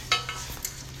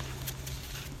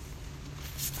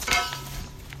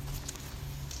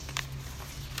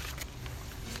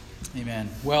Amen.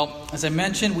 Well, as I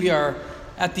mentioned, we are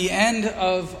at the end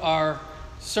of our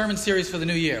sermon series for the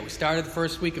new year. We started the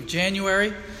first week of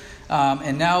January,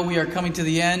 and now we are coming to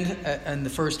the end in the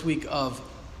first week of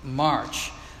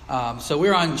March. So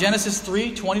we're on Genesis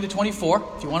 3, 20 to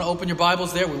 24. If you want to open your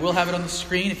Bibles there, we will have it on the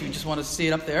screen if you just want to see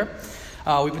it up there.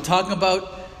 We've been talking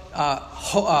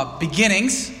about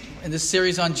beginnings in this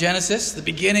series on Genesis, the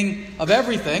beginning of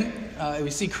everything.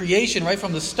 We see creation right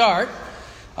from the start.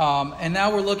 And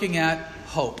now we're looking at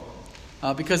hope,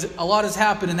 because a lot has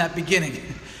happened in that beginning.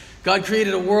 God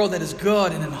created a world that is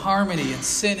good and in harmony, and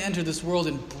sin entered this world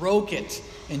and broke it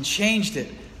and changed it.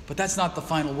 But that's not the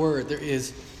final word. There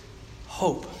is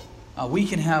hope. We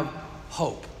can have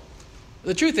hope.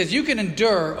 The truth is, you can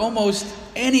endure almost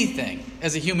anything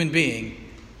as a human being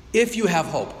if you have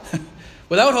hope.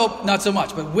 Without hope, not so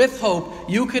much. But with hope,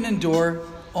 you can endure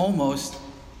almost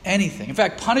anything. In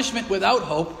fact, punishment without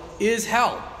hope is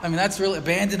hell. I mean, that's really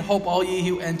abandon hope, all ye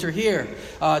who enter here.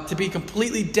 To be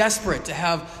completely desperate, to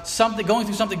have something, going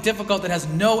through something difficult that has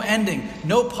no ending,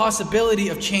 no possibility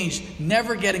of change,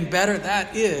 never getting better,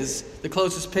 that is the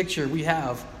closest picture we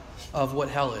have of what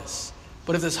hell is.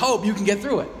 But if there's hope, you can get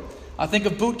through it. Think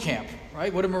of boot camp,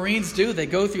 right? What do Marines do? They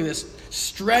go through this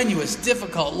strenuous,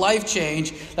 difficult life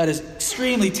change that is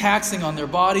extremely taxing on their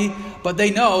body, but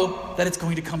they know that it's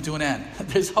going to come to an end.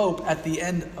 There's hope at the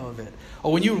end of it.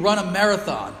 Or when you run a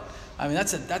marathon, I mean,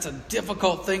 that's a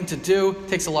difficult thing to do. It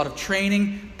takes a lot of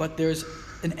training, but there's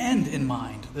an end in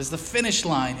mind. There's the finish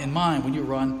line in mind when you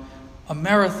run a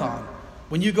marathon.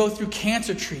 When you go through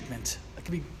cancer treatment, it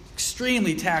can be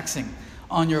extremely taxing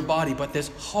on your body, but there's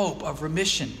hope of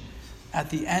remission at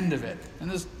the end of it.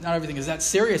 And not everything is that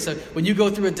serious. So when you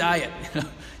go through a diet,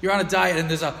 you're on a diet and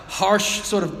there's a harsh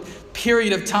sort of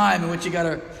period of time in which you got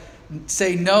to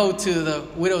say no to the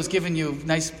widow's giving you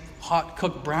nice hot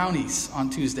cooked brownies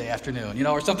on Tuesday afternoon,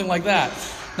 or something like that.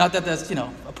 Not that that's,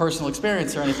 a personal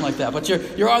experience or anything like that, but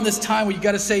you're on this time where you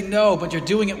got to say no, but you're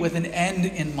doing it with an end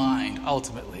in mind,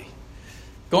 ultimately.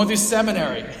 Going through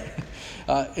seminary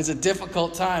is a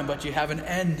difficult time, but you have an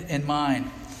end in mind.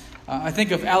 I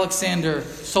think of Alexander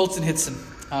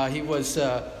Solzhenitsyn. He was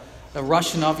a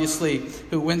Russian, obviously,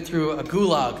 who went through a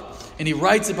gulag, and he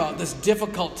writes about this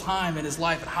difficult time in his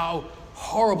life and how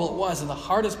horrible it was, and the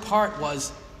hardest part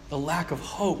was the lack of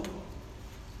hope.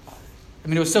 I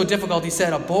mean, it was so difficult, he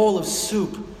said, a bowl of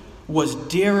soup was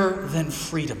dearer than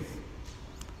freedom.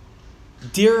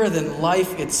 Dearer than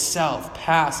life itself,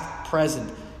 past,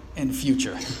 present, and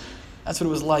future. That's what it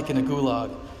was like in a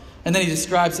gulag. And then he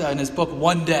describes in his book,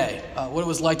 One Day, what it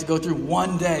was like to go through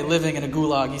one day living in a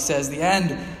gulag. He says, the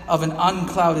end of an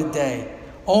unclouded day,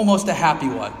 almost a happy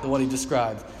one, the one he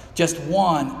described. Just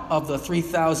one of the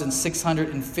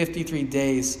 3,653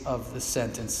 days of the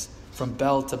sentence, from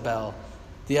bell to bell.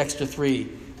 The extra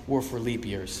 3 were for leap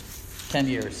years, 10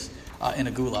 years in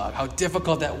a gulag. How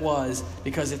difficult that was,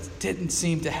 because it didn't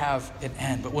seem to have an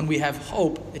end. But when we have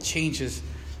hope, it changes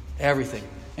everything.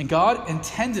 And God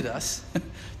intended us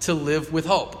to live with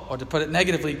hope. Or to put it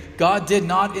negatively, God did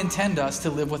not intend us to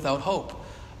live without hope.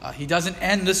 He doesn't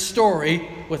end the story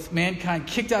with mankind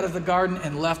kicked out of the garden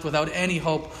and left without any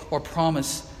hope or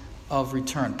promise of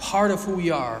return. Part of who we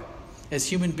are as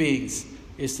human beings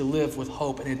is to live with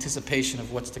hope and anticipation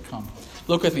of what's to come.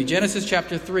 Look with me, Genesis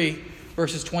chapter 3,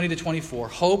 verses 20 to 24.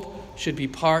 Hope should be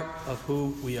part of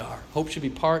who we are. Hope should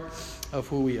be part of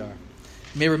who we are.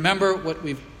 You may remember what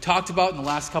we've talked about in the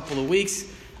last couple of weeks.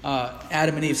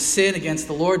 Adam and Eve's sin against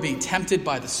the Lord, being tempted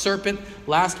by the serpent.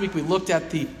 Last week we looked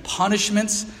at the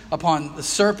punishments upon the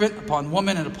serpent, upon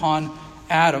woman, and upon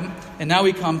Adam. And now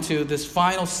we come to this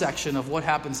final section of what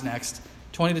happens next,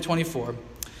 20 to 24.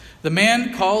 The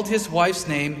man called his wife's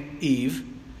name Eve,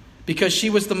 because she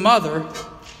was the mother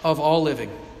of all living.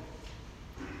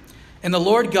 And the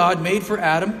Lord God made for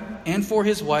Adam and for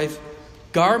his wife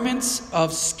garments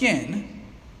of skin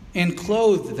and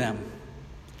clothed them.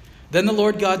 Then the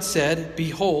Lord God said,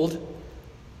 behold,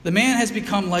 the man has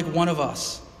become like one of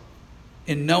us,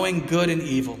 in knowing good and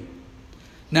evil.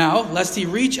 Now, lest he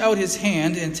reach out his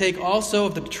hand and take also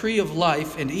of the tree of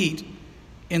life and eat,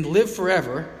 and live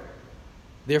forever.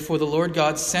 Therefore the Lord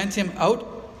God sent him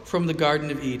out from the Garden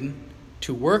of Eden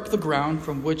to work the ground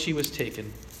from which he was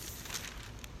taken.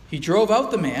 He drove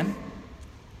out the man,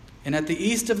 and at the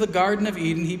east of the Garden of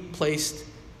Eden he placed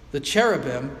the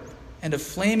cherubim and a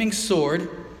flaming sword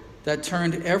that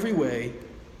turned every way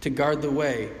to guard the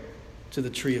way to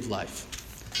the tree of life.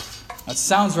 That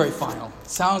sounds very final.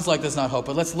 Sounds like there's not hope,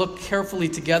 but let's look carefully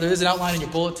together. There's an outline in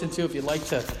your bulletin too if you'd like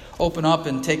to open up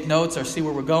and take notes or see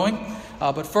where we're going.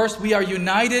 But first, we are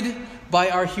united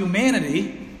by our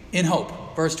humanity in hope.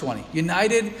 verse 20.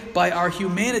 United by our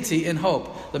humanity in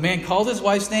hope. The man called his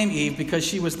wife's name Eve because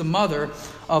she was the mother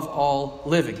of all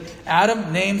living.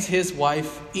 Adam names his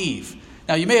wife Eve.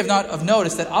 Now, you may have not have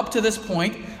noticed that up to this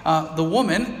point, the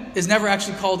woman is never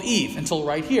actually called Eve until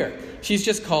right here. She's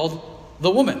just called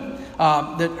the woman.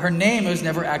 That her name was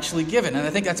never actually given. And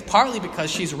I think that's partly because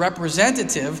she's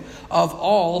representative of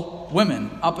all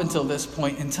women up until this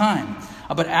point in time.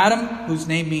 But Adam, whose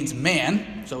name means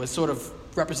man, so is sort of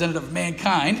representative of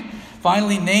mankind,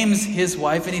 finally names his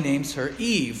wife, and he names her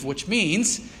Eve, which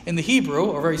means in the Hebrew,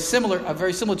 or very similar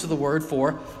to the word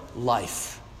for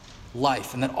life.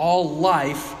 Life. And that all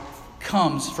life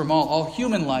comes from all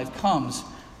human life comes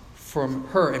from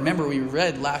her. And remember, we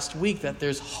read last week that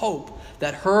there's hope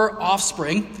that her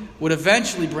offspring would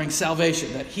eventually bring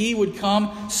salvation, that he would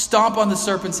come, stomp on the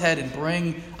serpent's head, and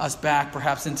bring us back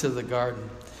perhaps into the garden.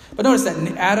 But notice that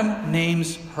Adam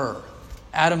names her.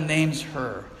 Adam names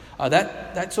her.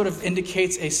 That sort of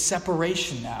indicates a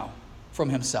separation now from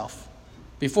himself.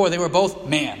 Before, they were both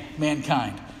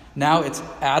mankind. Now it's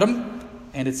Adam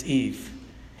and it's Eve.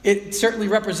 It certainly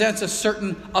represents a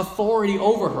certain authority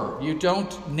over her. You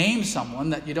don't name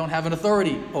someone that you don't have an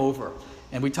authority over.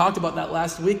 And we talked about that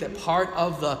last week, that part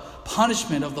of the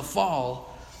punishment of the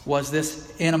fall was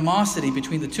this animosity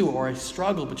between the two, or a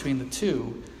struggle between the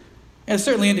two. And it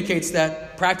certainly indicates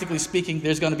that, practically speaking,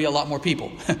 there's going to be a lot more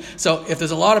people. So if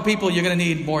there's a lot of people, you're going to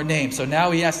need more names. So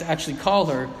now he has to actually call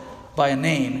her by a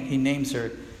name. He names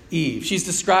her Eve. She's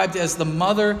described as the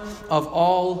mother of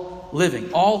all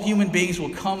living. All human beings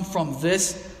will come from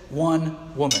this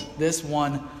one woman, this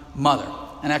one mother,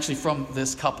 and actually from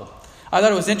this couple. I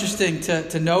thought it was interesting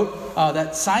to note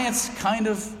that science kind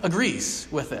of agrees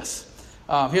with this.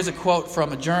 Here's a quote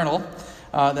from a journal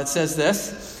that says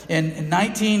this. In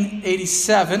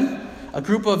 1987, a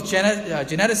group of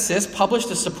geneticists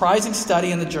published a surprising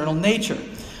study in the journal Nature.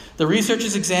 The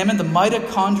researchers examined the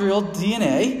mitochondrial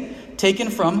DNA taken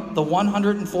from the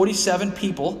 147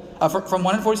 people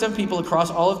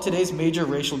across all of today's major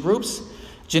racial groups.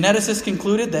 Geneticists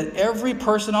concluded that every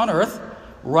person on Earth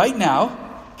right now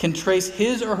can trace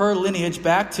his or her lineage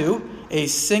back to a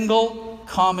single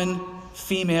common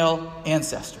female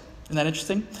ancestor. Isn't that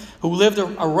interesting? Who lived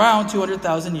around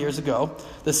 200,000 years ago.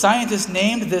 The scientists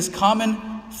named this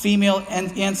common female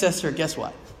ancestor, guess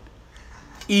what?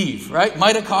 Eve, right?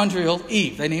 Mitochondrial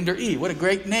Eve. They named her Eve. What a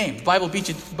great name. The Bible beats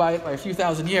you by it by a few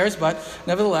thousand years, but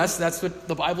nevertheless, that's what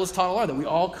the Bible has taught all, that we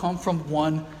all come from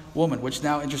one woman, which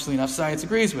now, interestingly enough, science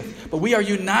agrees with. But we are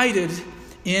united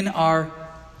in our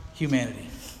humanity.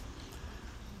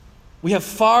 We have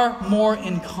far more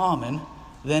in common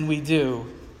than we do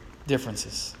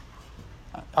differences.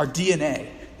 Our DNA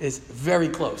is very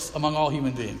close among all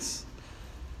human beings.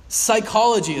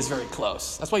 Psychology is very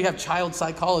close. That's why you have child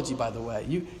psychology, by the way.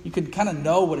 You can kind of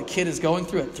know what a kid is going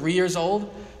through at 3 years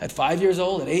old, at 5 years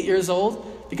old, at 8 years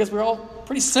old, because we're all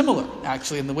pretty similar,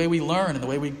 actually, in the way we learn and the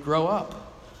way we grow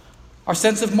up. Our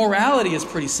sense of morality is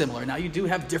pretty similar. Now, you do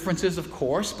have differences, of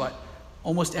course, but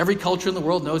almost every culture in the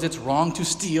world knows it's wrong to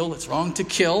steal, it's wrong to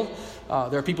kill.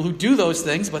 There are people who do those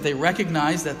things, but they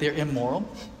recognize that they're immoral.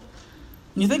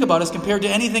 When you think about it, as compared to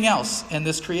anything else in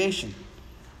this creation,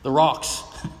 the rocks,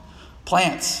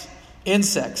 plants,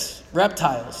 insects,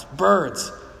 reptiles,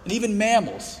 birds, and even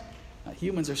mammals.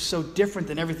 Humans are so different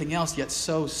than everything else, yet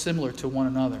so similar to one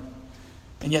another.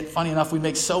 And yet, funny enough, we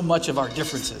make so much of our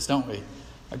differences, don't we?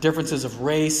 Our differences of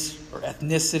race, or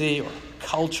ethnicity, or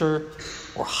culture,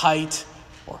 or height,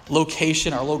 or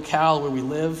location, our locale where we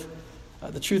live.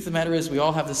 The truth of the matter is we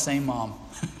all have the same mom.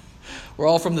 We're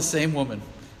all from the same woman.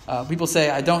 People say,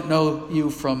 I don't know you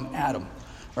from Adam,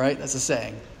 right? That's a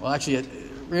saying. Well, actually, it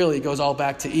really goes all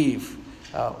back to Eve.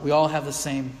 We all have the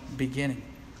same beginning.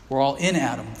 We're all in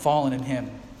Adam, fallen in him.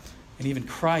 And even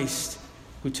Christ,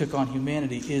 who took on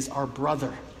humanity, is our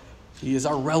brother. He is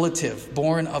our relative,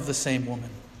 born of the same woman,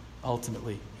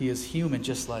 ultimately. He is human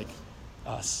just like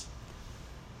us.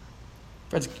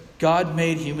 Friends, God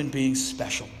made human beings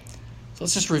special. So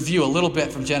let's just review a little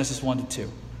bit from Genesis 1 to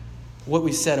 2. What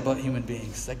we said about human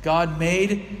beings. That God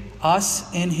made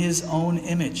us in his own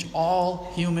image,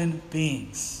 all human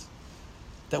beings.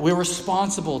 That we're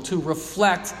responsible to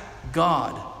reflect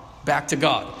God back to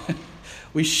God.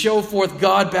 We show forth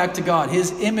God back to God.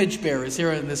 His image bearers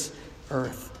here on this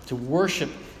earth. To worship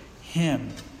him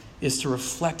is to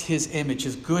reflect his image,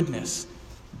 his goodness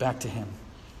back to him.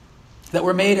 That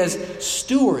we're made as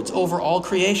stewards over all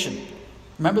creation.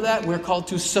 Remember that? We're called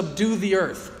to subdue the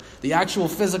earth, the actual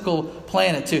physical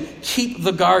planet, to keep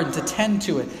the garden, to tend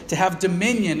to it, to have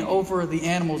dominion over the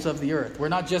animals of the earth. We're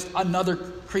not just another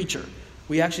creature.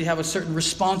 We actually have a certain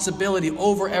responsibility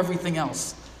over everything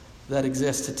else that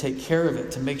exists to take care of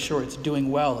it, to make sure it's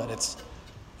doing well, that it's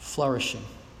flourishing.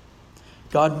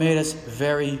 God made us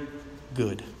very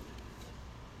good.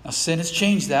 Now, sin has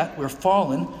changed that. We're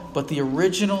fallen, but the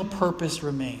original purpose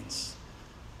remains,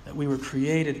 that we were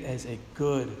created as a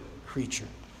good creature,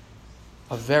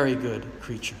 a very good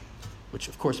creature, which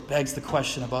of course begs the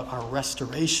question about our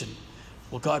restoration.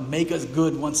 Will God make us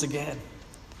good once again?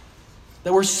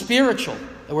 That we're spiritual,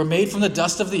 that we're made from the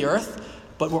dust of the earth,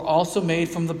 but we're also made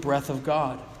from the breath of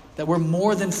God, that we're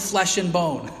more than flesh and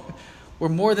bone. We're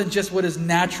more than just what is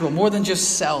natural, more than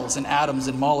just cells and atoms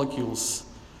and molecules,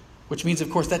 which means,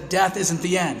 of course, that death isn't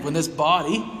the end. When this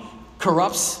body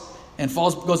corrupts and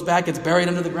goes back, gets buried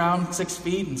under the ground 6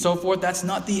 feet and so forth, that's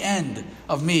not the end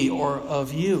of me or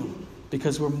of you,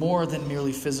 because we're more than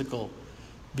merely physical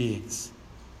beings.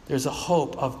 There's a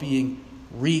hope of being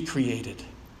recreated,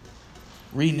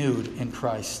 renewed in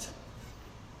Christ.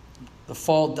 The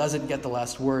fall doesn't get the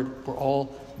last word. We're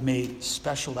all made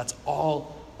special. That's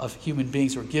all of human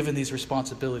beings who are given these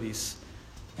responsibilities.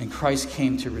 And Christ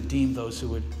came to redeem those who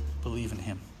would believe in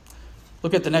him.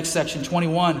 Look at the next section,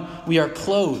 21. We are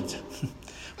clothed.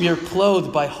 We are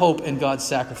clothed by hope in God's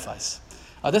sacrifice.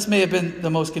 This may have been the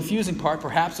most confusing part,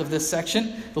 perhaps, of this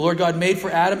section. The Lord God made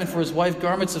for Adam and for his wife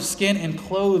garments of skin and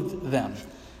clothed them.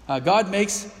 God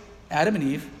makes Adam and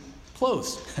Eve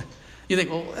clothes. You think,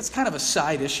 well, that's kind of a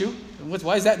side issue.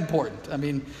 Why is that important? I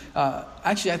mean,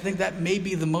 actually, I think that may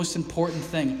be the most important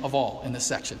thing of all in this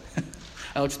section.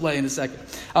 I'll explain in a second.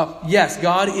 Yes,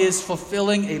 God is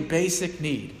fulfilling a basic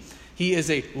need. He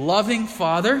is a loving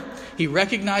Father. He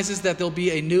recognizes that there'll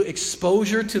be a new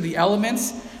exposure to the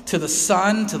elements, to the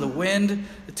sun, to the wind,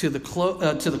 to the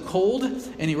cold,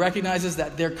 and he recognizes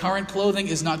that their current clothing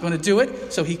is not going to do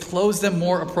it, so he clothes them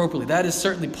more appropriately. That is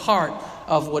certainly part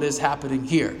of what is happening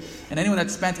here. And anyone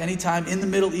that's spent any time in the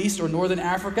Middle East or Northern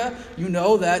Africa, you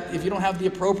know that if you don't have the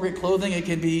appropriate clothing, it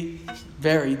can be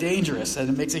very dangerous, and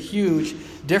it makes a huge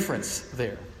difference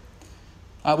there.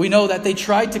 We know that they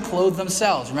tried to clothe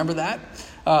themselves. Remember that?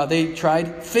 They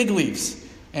tried fig leaves,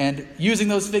 and using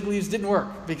those fig leaves didn't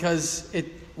work because it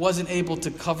wasn't able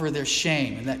to cover their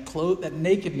shame. And that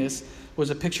nakedness was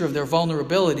a picture of their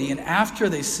vulnerability, and after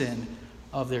they sinned,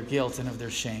 of their guilt and of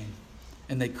their shame.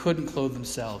 And they couldn't clothe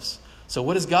themselves. So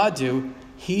what does God do?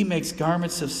 He makes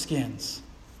garments of skins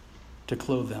to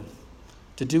clothe them,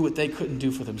 to do what they couldn't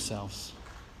do for themselves.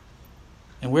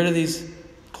 And where do these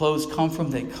clothes come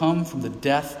from? They come from the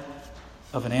death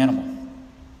of an animal.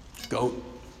 Goat,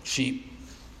 sheep,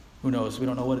 who knows? We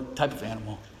don't know what type of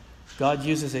animal. God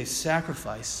uses a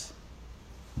sacrifice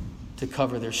to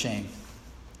cover their shame.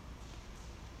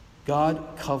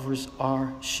 God covers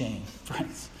our shame,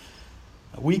 friends.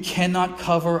 We cannot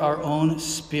cover our own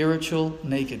spiritual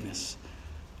nakedness.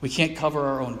 We can't cover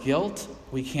our own guilt.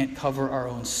 We can't cover our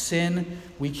own sin.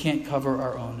 We can't cover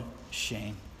our own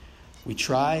shame. We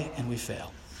try and we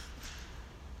fail.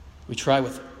 We try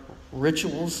with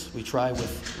rituals. We try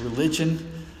with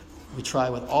religion. We try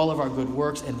with all of our good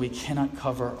works, and we cannot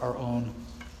cover our own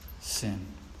sin.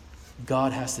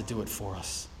 God has to do it for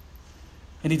us.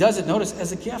 And he does it, notice,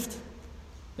 as a gift.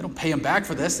 They don't pay him back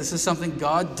for this. This is something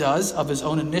God does of his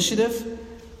own initiative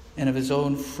and of his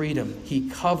own freedom. He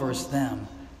covers them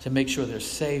to make sure they're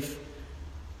safe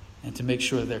and to make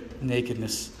sure their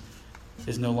nakedness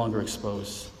is no longer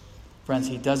exposed. Friends,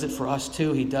 he does it for us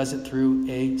too. He does it through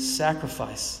a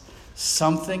sacrifice.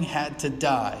 Something had to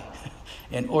die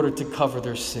in order to cover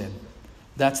their sin.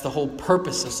 That's the whole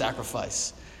purpose of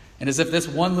sacrifice. And as if this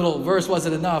one little verse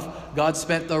wasn't enough, God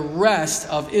spent the rest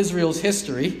of Israel's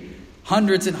history,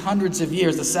 hundreds and hundreds of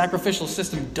years. The sacrificial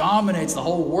system dominates the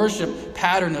whole worship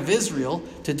pattern of Israel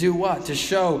to do what? To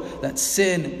show that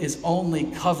sin is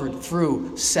only covered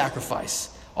through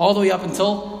sacrifice. All the way up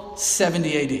until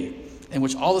 70 AD, in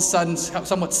which all of a sudden,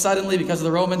 somewhat suddenly, because of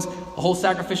the Romans, the whole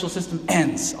sacrificial system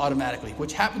ends automatically,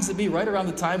 which happens to be right around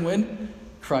the time when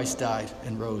Christ died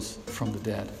and rose from the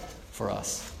dead for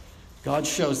us. God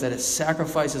shows that his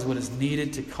sacrifice is what is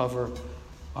needed to cover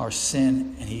our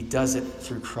sin, and he does it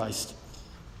through Christ,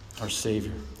 our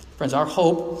Savior. Friends, our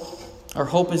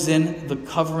hope is in the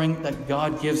covering that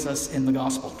God gives us in the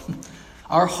gospel.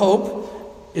 Our hope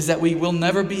is that we will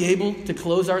never be able to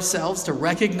close ourselves, to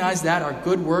recognize that our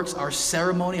good works, our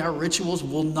ceremony, our rituals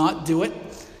will not do it.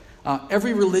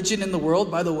 Every religion in the world,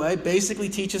 by the way, basically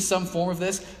teaches some form of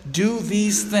this. Do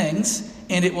these things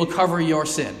and it will cover your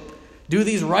sin. Do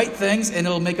these right things and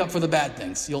it'll make up for the bad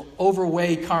things. You'll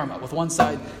overweigh karma with one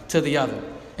side to the other.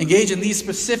 Engage in these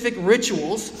specific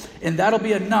rituals and that'll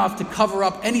be enough to cover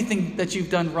up anything that you've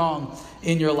done wrong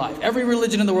in your life. Every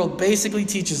religion in the world basically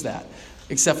teaches that,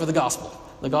 except for the gospel.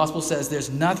 The gospel says there's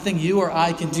nothing you or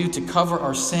I can do to cover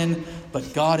our sin,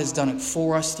 but God has done it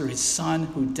for us through his Son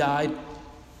who died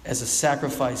as a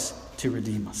sacrifice to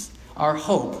redeem us. Our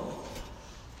hope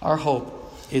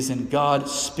is in God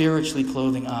spiritually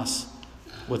clothing us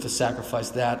with the sacrifice,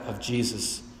 that of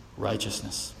Jesus'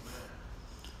 righteousness.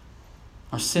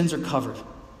 Our sins are covered.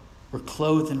 We're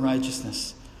clothed in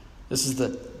righteousness. This is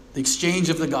the exchange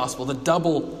of the gospel, the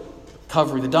double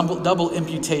covering, the double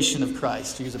imputation of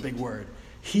Christ. To use a big word.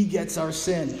 He gets our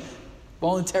sin,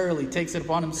 voluntarily takes it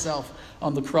upon himself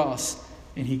on the cross,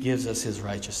 and he gives us his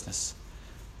righteousness.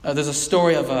 There's a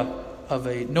story of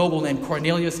a noble named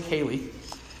Cornelius Cayley,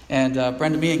 and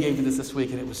Brenda Meehan gave me this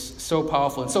week, and it was so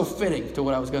powerful and so fitting to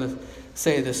what I was going to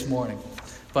say this morning.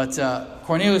 But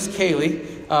Cornelius Cayley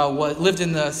lived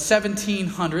in the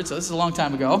 1700s, so this is a long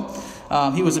time ago.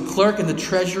 He was a clerk in the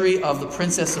treasury of the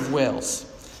Princess of Wales.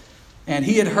 And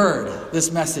he had heard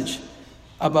this message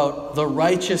about the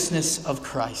righteousness of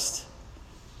Christ.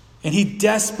 And he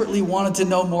desperately wanted to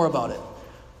know more about it.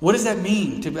 What does that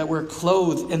mean, that we're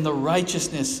clothed in the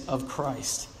righteousness of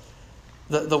Christ?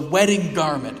 The wedding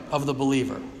garment of the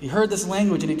believer. He heard this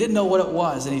language and he didn't know what it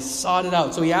was, and he sought it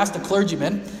out. So he asked a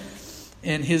clergyman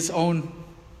in his own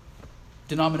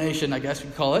denomination, I guess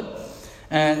we'd call it,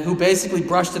 and who basically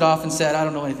brushed it off and said, I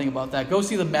don't know anything about that. Go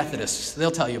see the Methodists.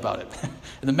 They'll tell you about it.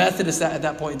 And the Methodists at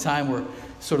that point in time were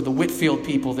sort of the Whitefield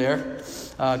people there.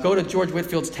 Go to George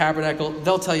Whitefield's tabernacle.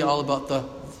 They'll tell you all about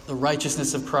the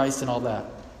righteousness of Christ and all that.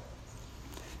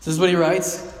 This is what he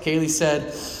writes. Cayley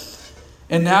said,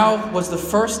 and now was the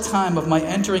first time of my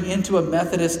entering into a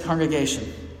Methodist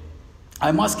congregation.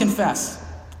 I must confess,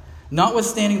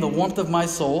 notwithstanding the warmth of my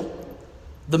soul,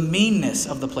 the meanness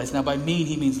of the place. Now by mean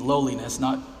he means lowliness,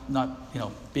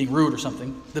 not being rude or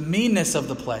something. The meanness of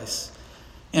the place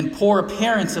and poor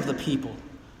appearance of the people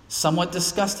somewhat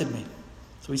disgusted me.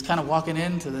 So he's kind of walking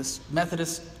into this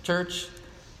Methodist church,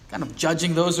 kind of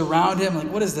judging those around him. Like,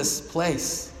 what is this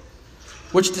place?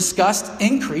 Which disgust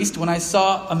increased when I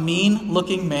saw a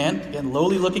mean-looking man, again,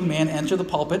 lowly-looking man, enter the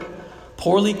pulpit,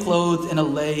 poorly clothed in a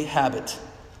lay habit.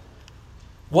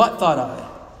 What, thought I,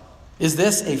 is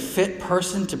this a fit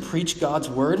person to preach God's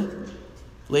word?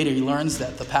 Later he learns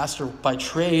that the pastor by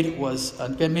trade was a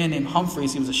man named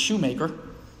Humphreys. He was a shoemaker.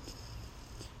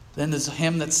 Then there's a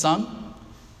hymn that's sung.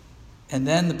 And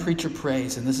then the preacher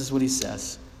prays, and this is what he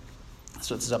says.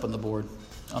 So it's up on the board,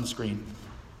 on the screen.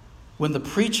 When the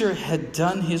preacher had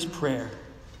done his prayer,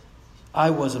 I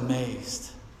was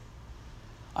amazed.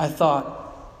 I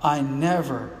thought, I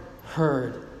never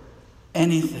heard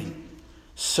anything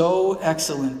so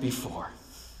excellent before.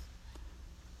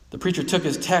 The preacher took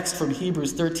his text from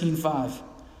Hebrews 13:5,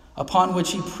 upon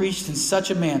which he preached in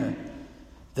such a manner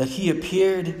that he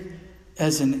appeared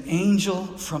as an angel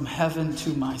from heaven to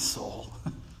my soul.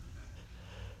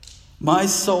 My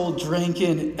soul drank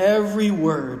in every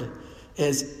word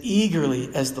as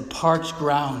eagerly as the parched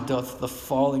ground doth the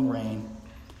falling rain.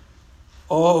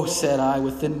 Oh, said I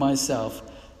within myself,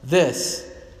 this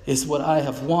is what I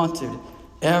have wanted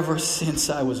ever since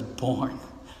I was born,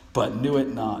 but knew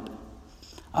it not.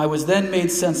 I was then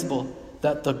made sensible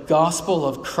that the gospel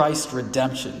of Christ's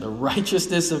redemption, the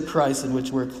righteousness of Christ in which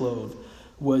we're clothed,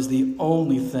 was the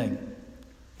only thing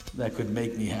that could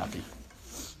make me happy.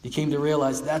 He came to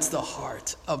realize that's the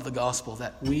heart of the gospel,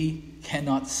 that we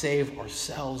cannot save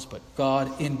ourselves, but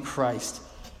God in Christ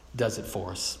does it for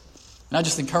us. And I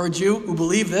just encourage you who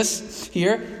believe this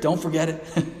here, don't forget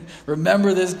it.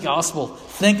 Remember this gospel.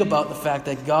 Think about the fact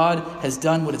that God has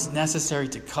done what is necessary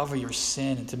to cover your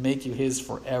sin and to make you his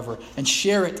forever. And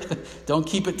share it. Don't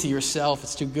keep it to yourself.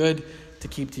 It's too good to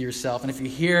keep to yourself. And if you're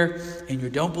here and you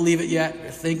don't believe it yet,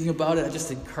 you're thinking about it, I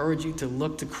just encourage you to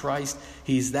look to Christ.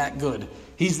 He's that good.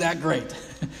 He's that great.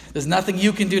 There's nothing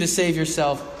you can do to save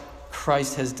yourself.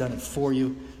 Christ has done it for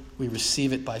you. We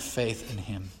receive it by faith in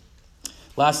him.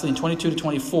 Lastly, in 22 to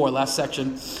 24, last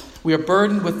section, we are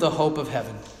burdened with the hope of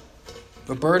heaven.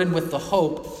 We're burdened with the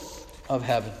hope of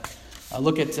heaven.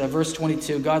 Look at verse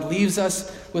 22. God leaves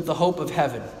us with the hope of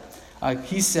heaven.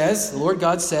 He says, the Lord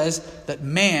God says, that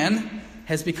man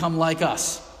has become like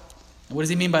us. And what does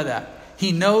he mean by that?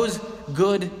 He knows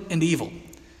good and evil.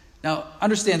 Now,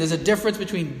 understand, there's a difference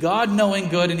between God knowing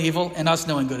good and evil and us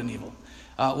knowing good and evil.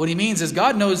 What he means is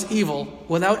God knows evil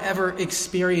without ever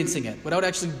experiencing it, without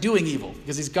actually doing evil,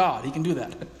 because he's God. He can do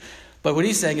that. But what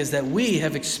he's saying is that we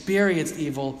have experienced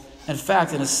evil. In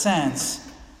fact, in a sense,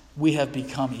 we have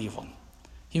become evil.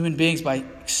 Human beings, by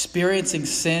experiencing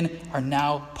sin, are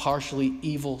now partially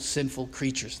evil, sinful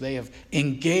creatures. They have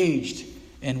engaged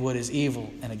in what is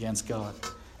evil and against God.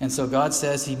 And so God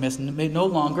says he may no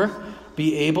longer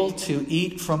be able to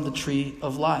eat from the tree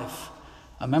of life.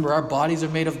 Remember, our bodies are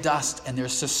made of dust, and they're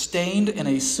sustained in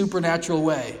a supernatural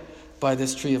way by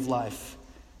this tree of life.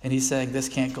 And he's saying this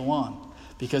can't go on,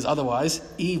 because otherwise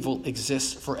evil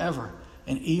exists forever.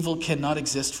 And evil cannot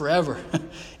exist forever.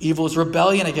 Evil is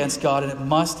rebellion against God, and it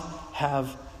must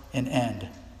have an end.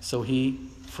 So he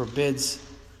forbids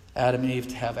Adam and Eve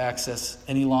to have access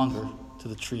any longer to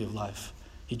the tree of life.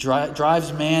 He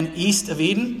drives man east of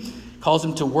Eden, calls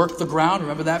him to work the ground.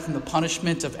 Remember that from the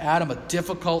punishment of Adam, a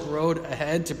difficult road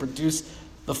ahead to produce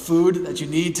the food that you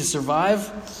need to survive.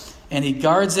 And he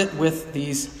guards it with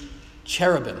these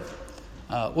cherubim.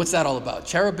 What's that all about?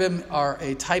 Cherubim are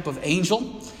a type of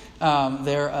angel.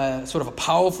 They're sort of a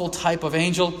powerful type of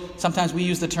angel. Sometimes we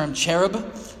use the term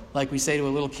cherub, like we say to a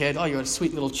little kid, "Oh, you're a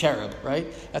sweet little cherub," right?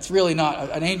 That's really not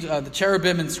an angel. The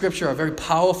cherubim in Scripture are very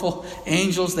powerful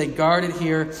angels. They guard it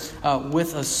here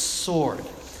with a sword.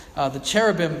 The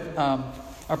cherubim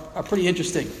are pretty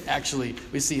interesting, actually,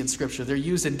 we see in Scripture. They're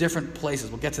used in different places.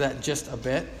 We'll get to that in just a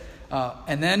bit.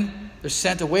 And then they're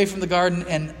sent away from the garden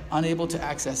and unable to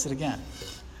access it again.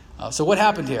 So what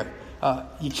happened here?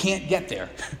 You can't get there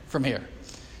from here,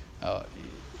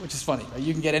 which is funny. Right?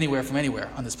 You can get anywhere from anywhere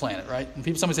on this planet, right?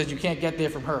 And someone says you can't get there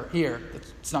from here.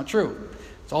 It's not true.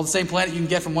 It's all the same planet. You can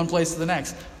get from one place to the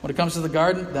next. When it comes to the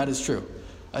garden, that is true.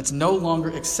 It's no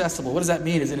longer accessible. What does that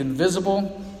mean? Is it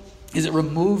invisible? Is it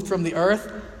removed from the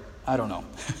earth? I don't know.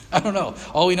 I don't know.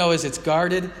 All we know is it's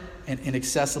guarded and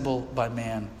inaccessible by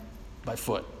man, by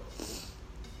foot.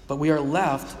 But we are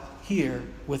left here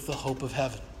with the hope of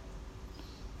heaven.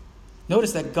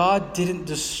 Notice that God didn't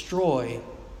destroy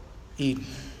Eden.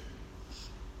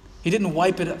 He didn't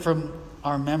wipe it from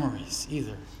our memories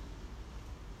either.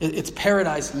 It's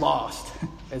paradise lost,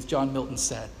 as John Milton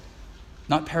said.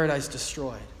 Not paradise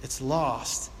destroyed. It's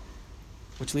lost,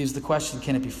 which leaves the question,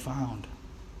 can it be found?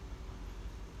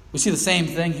 We see the same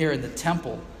thing here in the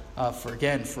temple.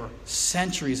 For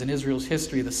centuries in Israel's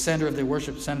history, the center of their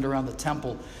worship centered around the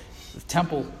temple. The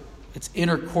temple, its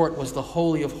inner court, was the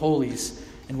Holy of Holies,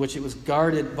 in which it was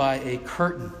guarded by a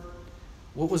curtain.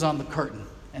 What was on the curtain?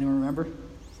 Anyone remember?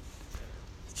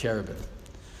 The cherubim.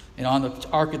 And on the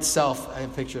ark itself, I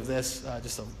have a picture of this,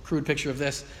 just a crude picture of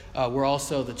this, were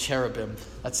also the cherubim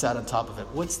that sat on top of it.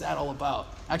 What's that all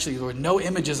about? Actually, there were no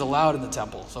images allowed in the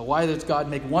temple. So why does God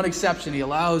make one exception? He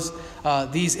allows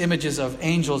these images of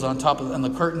angels on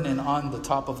the curtain and on the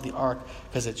top of the ark,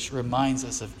 because it reminds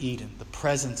us of Eden. The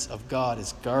presence of God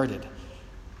is guarded,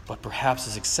 but perhaps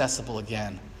is accessible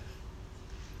again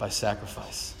by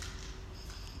sacrifice.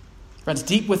 Friends,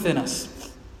 deep within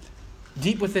us,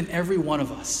 deep within every one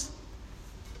of us,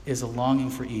 is a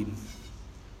longing for Eden.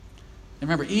 And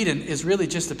remember, Eden is really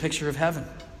just a picture of heaven.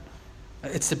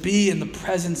 It's to be in the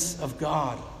presence of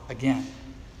God again,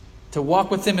 to walk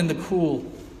with Him in the cool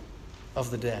of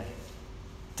the day,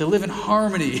 to live in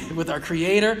harmony with our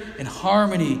Creator, in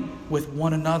harmony with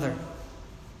one another,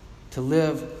 to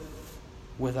live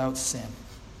without sin.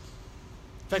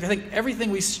 In fact, I think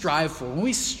everything we strive for, when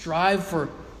we strive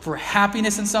for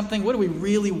happiness in something, what do we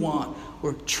really want?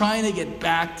 We're trying to get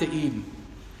back to Eden.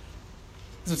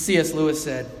 This is what C.S. Lewis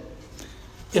said.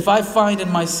 If I find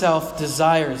in myself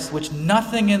desires which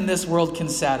nothing in this world can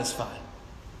satisfy,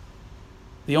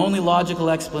 the only logical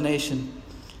explanation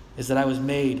is that I was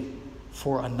made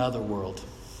for another world.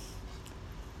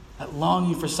 That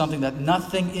longing for something that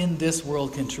nothing in this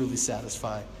world can truly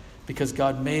satisfy, because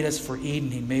God made us for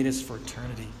Eden. He made us for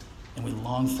eternity, and we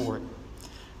long for it.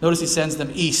 Notice He sends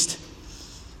them east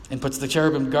and puts the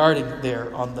cherubim guarding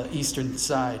there on the eastern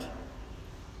side.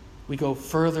 We go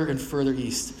further and further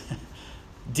east,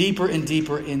 deeper and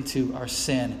deeper into our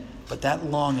sin, but that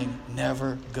longing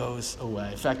never goes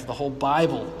away. In fact, the whole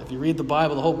Bible, if you read the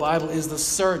Bible, the whole Bible is the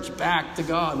search back to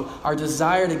God, our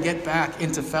desire to get back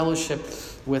into fellowship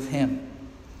with Him.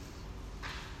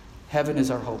 Heaven is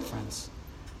our hope, friends,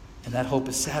 and that hope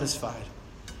is satisfied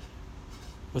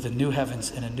with a new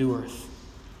heavens and a new earth.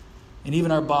 And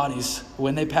even our bodies,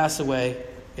 when they pass away,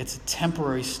 it's a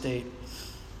temporary state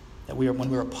that when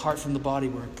we're apart from the body,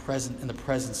 we're present in the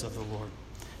presence of the Lord.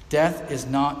 Death is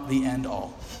not the end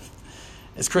all.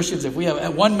 As Christians, if we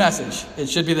have one message, it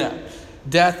should be that.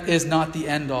 Death is not the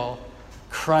end all.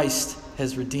 Christ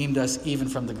has redeemed us even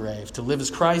from the grave. To live is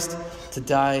Christ, to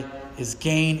die is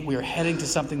gain. We are heading to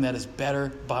something that is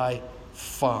better by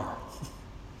far.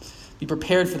 Be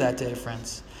prepared for that day,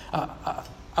 friends.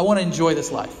 I want to enjoy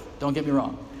this life. Don't get me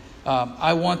wrong.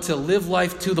 I want to live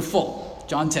life to the full.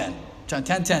 John 10. John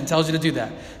 10:10 tells you to do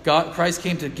that. Christ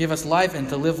came to give us life and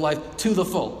to live life to the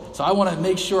full. So I want to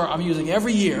make sure I'm using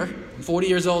every year, I'm 40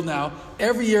 years old now,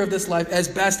 every year of this life as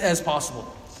best as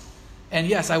possible. And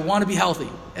yes, I want to be healthy.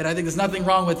 And I think there's nothing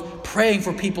wrong with praying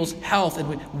for people's health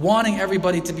and wanting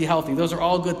everybody to be healthy. Those are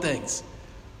all good things.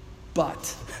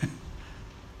 But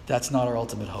that's not our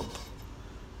ultimate hope.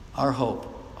 Our hope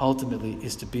ultimately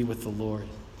is to be with the Lord,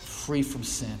 free from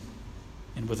sin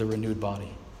and with a renewed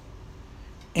body.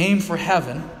 Aim for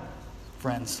heaven,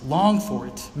 friends. Long for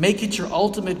it. Make it your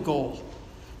ultimate goal.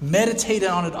 Meditate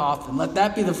on it often. Let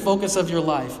that be the focus of your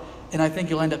life. And I think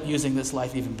you'll end up using this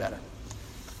life even better.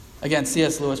 Again,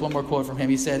 C.S. Lewis, one more quote from him.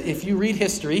 He said, "If you read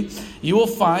history, you will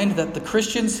find that the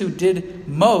Christians who did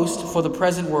most for the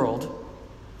present world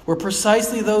were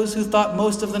precisely those who thought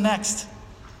most of the next.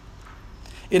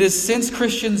 It is since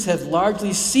Christians have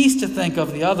largely ceased to think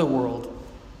of the other world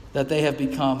that they have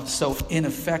become so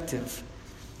ineffective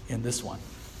in this one."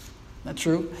 Isn't that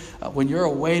true? When you're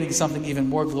awaiting something even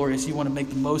more glorious, you want to make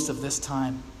the most of this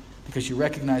time because you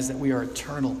recognize that we are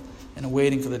eternal and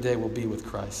awaiting for the day we'll be with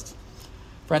Christ.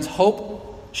 Friends,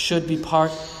 hope should be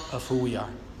part of who we are.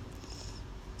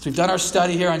 So we've done our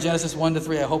study here on Genesis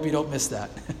 1-3. I hope you don't miss that.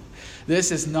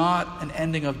 This is not an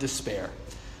ending of despair.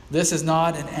 This is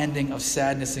not an ending of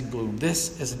sadness and gloom.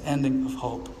 This is an ending of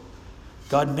hope.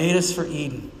 God made us for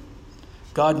Eden.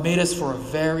 God made us for a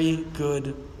very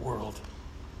good world.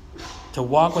 To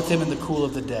walk with Him in the cool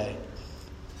of the day.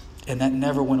 And that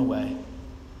never went away.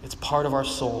 It's part of our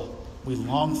soul. We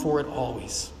long for it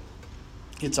always.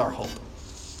 It's our hope.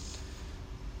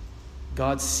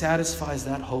 God satisfies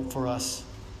that hope for us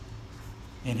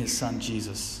in His Son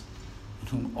Jesus, in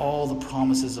whom all the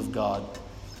promises of God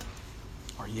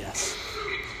are yes.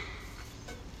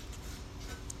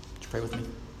 Would you pray with me?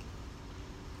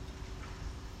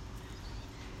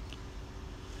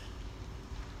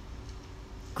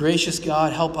 Gracious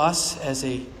God, help us as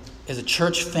a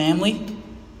church family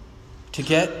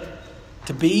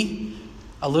to be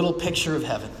a little picture of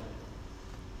heaven.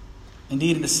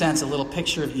 Indeed, in a sense, a little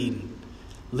picture of Eden.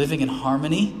 Living in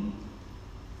harmony,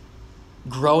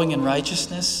 growing in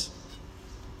righteousness,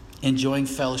 enjoying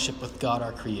fellowship with God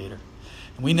our Creator.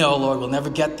 And we know, Lord, we'll never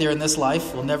get there in this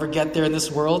life. We'll never get there in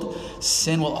this world.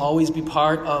 Sin will always be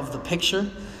part of the picture.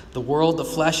 The world, the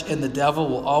flesh, and the devil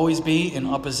will always be in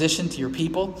opposition to your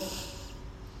people.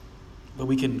 But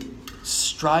we can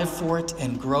strive for it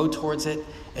and grow towards it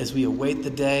as we await the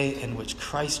day in which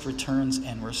Christ returns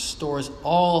and restores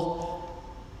all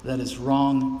that is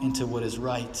wrong into what is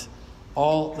right,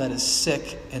 all that is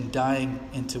sick and dying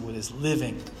into what is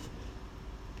living,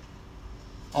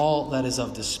 all that is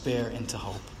of despair into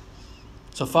hope.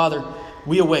 So, Father,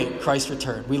 we await Christ's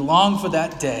return. We long for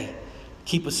that day.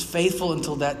 Keep us faithful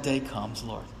until that day comes,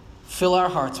 Lord. Fill our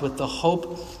hearts with the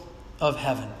hope of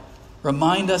heaven.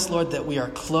 Remind us, Lord, that we are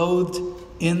clothed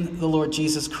in the Lord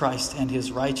Jesus Christ and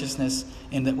His righteousness,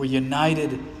 and that we're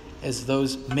united as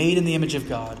those made in the image of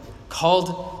God,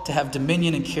 called to have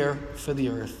dominion and care for the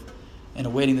earth, and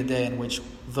awaiting the day in which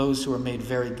those who are made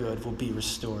very good will be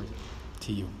restored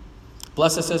to you.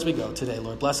 Bless us as we go today,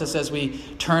 Lord. Bless us as we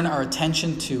turn our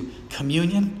attention to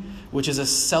communion, which is a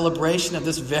celebration of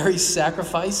this very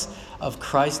sacrifice of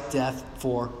Christ's death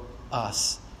for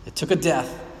us. It took a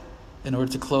death in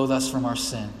order to clothe us from our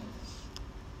sin.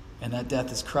 And that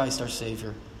death is Christ, our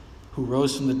Savior, who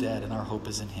rose from the dead, and our hope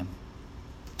is in Him.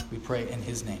 We pray in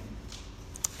His name.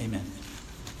 Amen.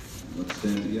 Let's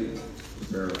stand together.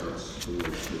 Prepare our hearts to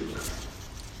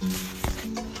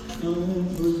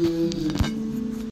worship.